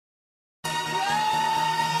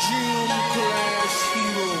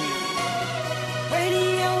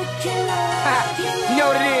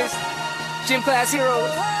gym class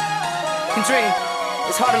heroes can dream.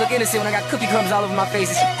 It's hard to look innocent when I got cookie crumbs all over my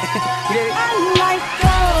faces. You dig it? I like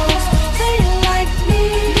girls, they like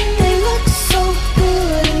me. They look so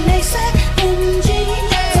good and they said MG.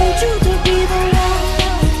 Want you to be the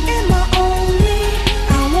one and my only.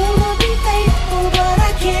 I wanna be faithful, but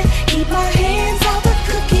I can't keep my hands out the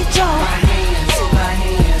cookie jar. My hands can't keep my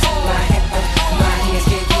hands. My hands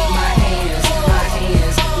can't keep my hands. My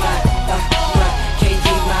hands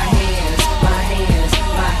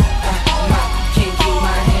can't keep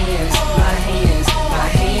my hands. My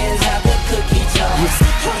hands out the cookie jar.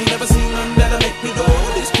 I ain't never seen none that'll make me go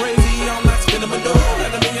this crazy. I'm not spinning my dough.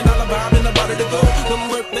 Had $1 million vibe and about to go. Them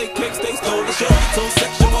birthday cakes, they stole the show. So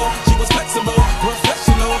sexual, she was flexible,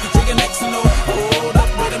 professional, drinking Xano. Hold up,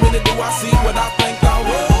 wait a minute, do I see what I think I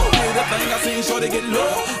will? Hear the thing I seen, sure to get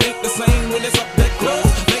low. Ain't the same when it's up that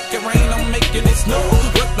close. Make it rain, I'm making it snow.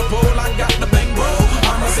 Work the pole, I got the bang bro.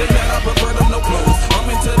 I'ma say that I prefer them no clothes. I'm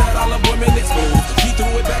into that, all the women exposed. She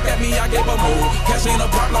threw it back at me, I gave her more. Cash ain't a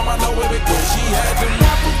problem, I know where it goes. She had them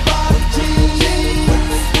apple bottom jeans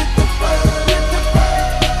with the fur.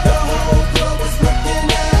 The whole club was looking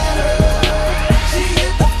at her. She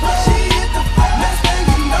hit the floor. Next thing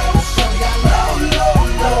you know, shorty got low.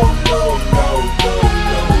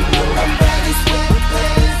 Her baggy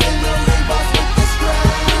sweatpants and the Reeboks with the strap.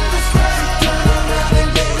 Turn around and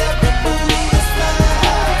gave that big booty a slap.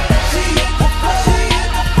 She hit the floor.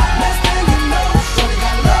 Next thing you know, shorty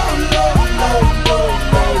got low.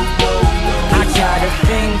 I got a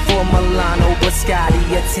thing for Milano, Biscotti,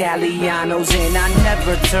 Italianos, and I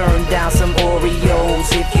never turn down some Oreos.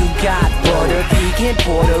 If you got butter, pecan,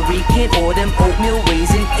 Puerto Rican, or them oatmeal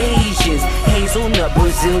raisin Asians, hazelnut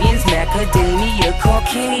Brazilians, macadamia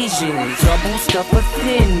Caucasians, double stuff or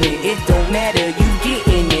thin mint, it don't matter, you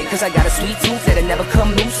getting it. Cause I got a sweet tooth that'll never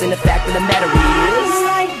come loose, and the fact of the matter is I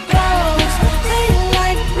like girls, they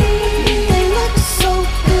like me. They look so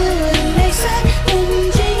good and they said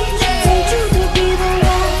MG. Want you to be the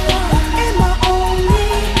one and my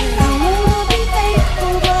only. I wanna be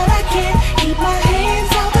faithful, but I can't keep my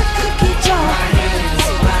hands out the cookie jar. my hands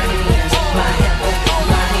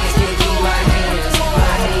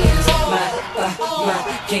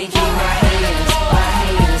can't keep my hands. My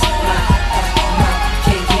hands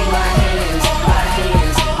can't keep my hands. My hands can't keep my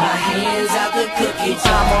hands. My hands out the cookie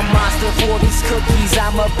jar. I'm a monster for these cookies.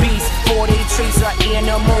 I'm a beast. 4-day treats are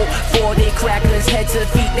animal. 4-day crackers, head to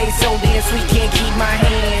feet. They so damn sweet. Can't keep my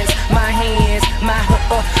hands. My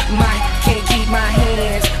can't keep my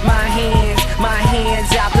hands.